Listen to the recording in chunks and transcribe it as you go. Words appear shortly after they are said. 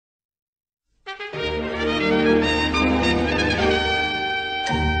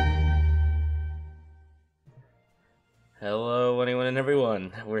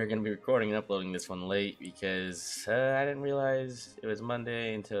again. We're going to be recording and uploading this one late because I didn't realize it was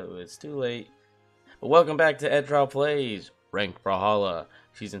Monday until it was too late. But welcome back to Edtrawl Plays Ranked Brawlhalla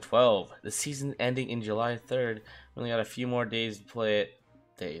Season 12. The season ending in July 3rd. We only got a few more days to play it.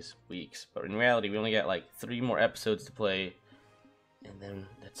 Weeks. But in reality, we only got like 3 more episodes to play. And then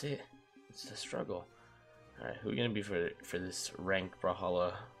that's it. It's the struggle. Alright, who are we going to be for this Ranked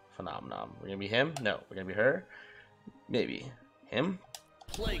Brawlhalla phenomenon? We're going to be him? No. We're going to be her? Maybe. Him?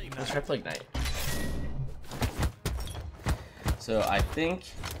 Let's try Plague Knight. So I think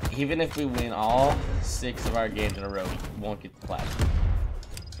even if we win all 6 of our games in a row, we won't get the platinum.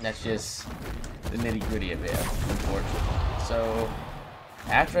 That's just the nitty gritty of it, unfortunately. So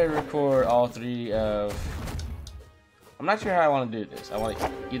after I record all 3 of... I'm not sure how I want to do this.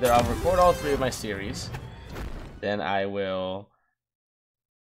 Either I'll record all 3 of my series, then I will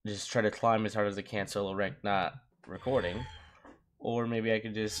just try to climb as hard as I can solo rank not recording, or maybe I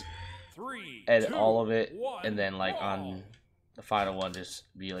could just edit all of it and then like on the final one just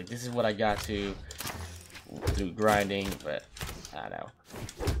be like, this is what I got to through grinding. But I don't know,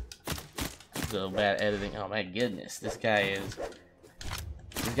 a little bad editing. Oh my goodness, this guy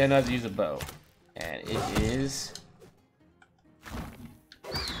knows how to use a bow, and it is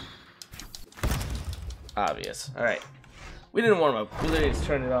obvious. All right, we didn't warm up. We literally just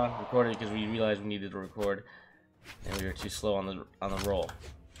turned it on, recorded because we realized we needed to record, and we were too slow on the roll.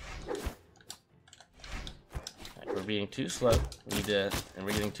 Right, we're being too slow. And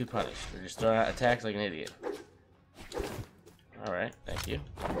we're getting too punished. We're just throwing out attacks like an idiot. All right, thank you.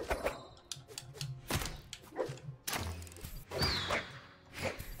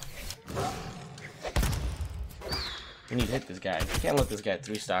 We need to hit this guy. We can't let this guy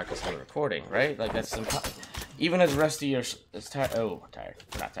 3-stock us while recording, right? Like, that's impossible. Even as rusty or as tired. Oh, tired.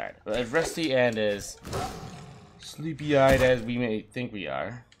 We're not tired. But as rusty and as sleepy-eyed as we may think we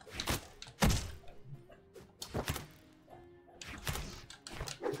are.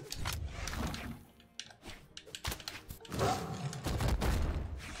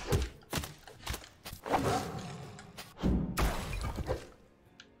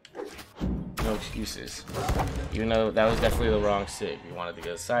 No excuses. Even though that was definitely the wrong sig. We wanted to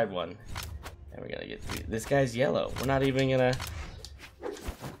go side one. And we're gonna get 3. This guy's yellow. We're not even gonna...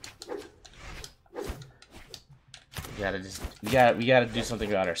 We gotta do something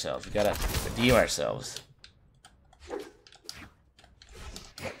about ourselves. We gotta redeem ourselves.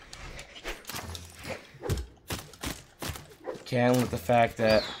 Can't let the fact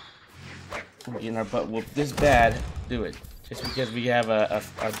that we're getting our butt whooped this bad do it. Just because we have a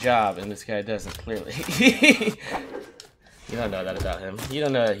job and this guy doesn't, clearly. You don't know that about him. You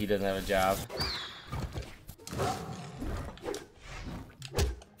don't know that he doesn't have a job.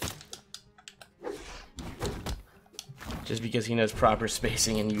 Just because he knows proper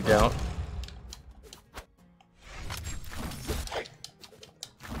spacing and you don't.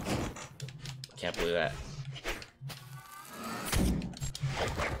 Can't believe that.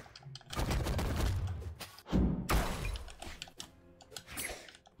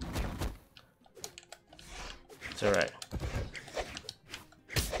 It's alright.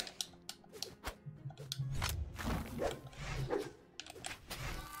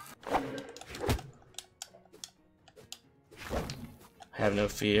 Have no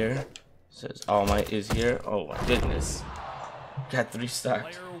fear. Says All Might is here. Oh my goodness. Got 3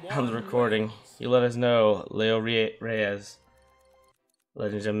 stocked on the recording. You let us know. Leo Reyes.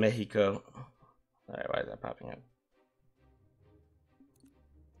 Legends of Mexico. Alright, why is that popping up?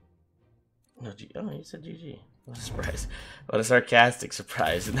 No, oh, you said GG. What a surprise. What a sarcastic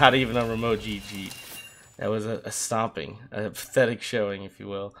surprise. Not even a remote GG. That was a stomping. A pathetic showing, if you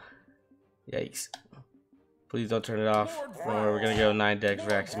will. Yikes. Please don't turn it off. Or we're gonna go 9 Dex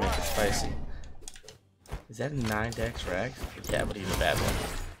Rex and make it spicy. Is that a 9 Dex Rex? Yeah, but he's a bad one.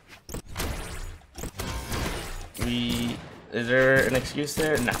 Is there an excuse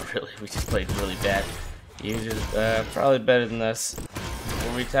there? Not really. We just played really bad. He was just probably better than us.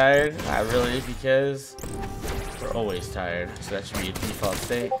 Were we tired? Not really, because we're always tired. So that should be a default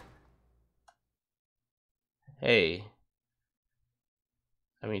state. Hey.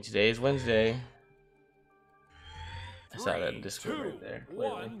 I mean, today is Wednesday. I saw that in Discord right there.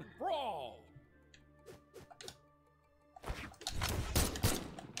 Clearly.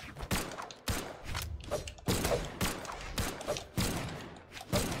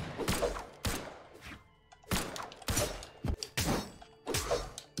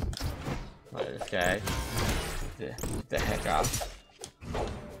 Look at this guy. Get the heck off.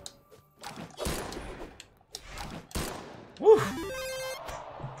 Woo!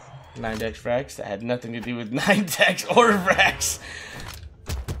 9 Dex Rex. That had nothing to do with 9 Dex or Rex.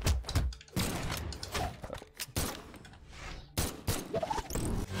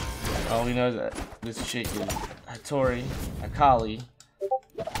 All we know is that this chick is Hattori, Akali.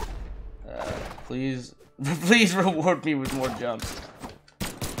 Please, please reward me with more jumps.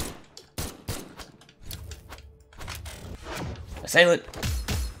 Assailant!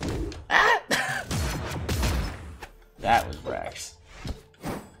 Ah! That was Brax.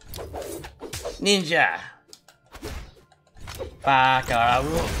 Ninja!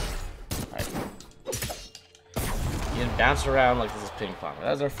 Bakararu! Alright. You can bounce around like this is ping pong.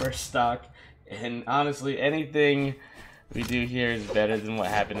 That was our first stock. And honestly, anything we do here is better than what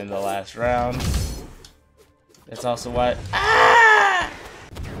happened in the last round. That's also why. Ah!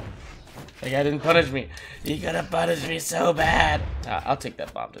 That guy didn't punish me. He could have punished me so bad. I'll take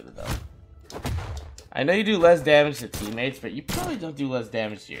that bomb to the dome. I know you do less damage to teammates, but you probably don't do less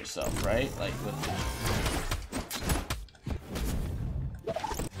damage to yourself, right? Like with.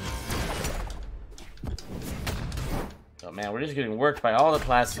 Oh man, we're just getting worked by all the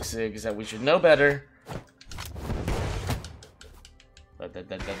plastic cigs that we should know better.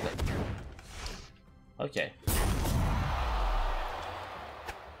 Okay.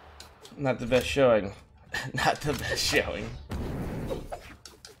 Not the best showing. Not the best showing.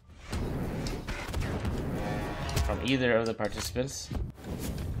 From either of the participants.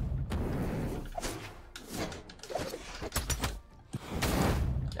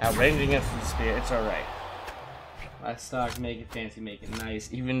 Outranging it from the spear, it's alright. Last stock, make it fancy, make it nice,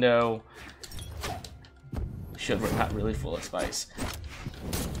 even though we're not really full of spice.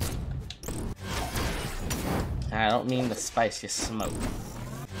 I don't mean the spice you smoke.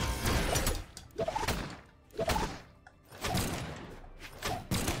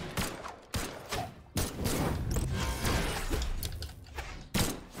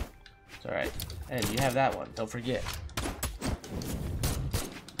 It's alright. Hey, you have that one, don't forget.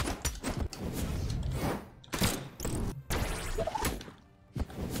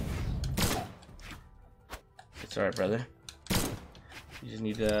 It's alright, brother. You just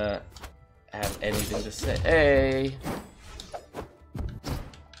need to have anything to say. Hey!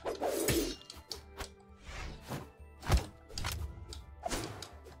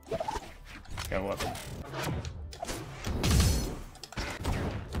 Got what?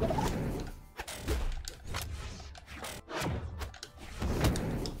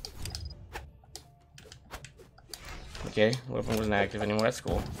 Okay, weapon wasn't active anymore. That's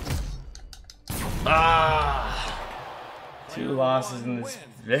cool. Ah! 2 losses in this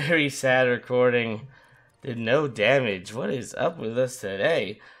very sad recording. Did no damage. What is up with us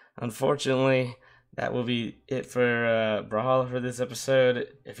today? Unfortunately, that will be it for Brawlhalla for this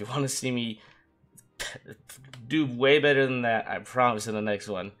episode. If you want to see me do way better than that, I promise in the next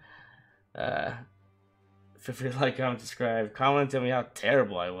one. Feel free to like, comment, subscribe. Comment and tell me how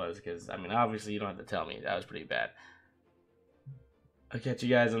terrible I was, because, I mean, obviously you don't have to tell me. That was pretty bad. I'll catch you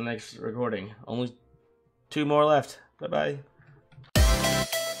guys on the next recording. Only 2 more left. Bye-bye.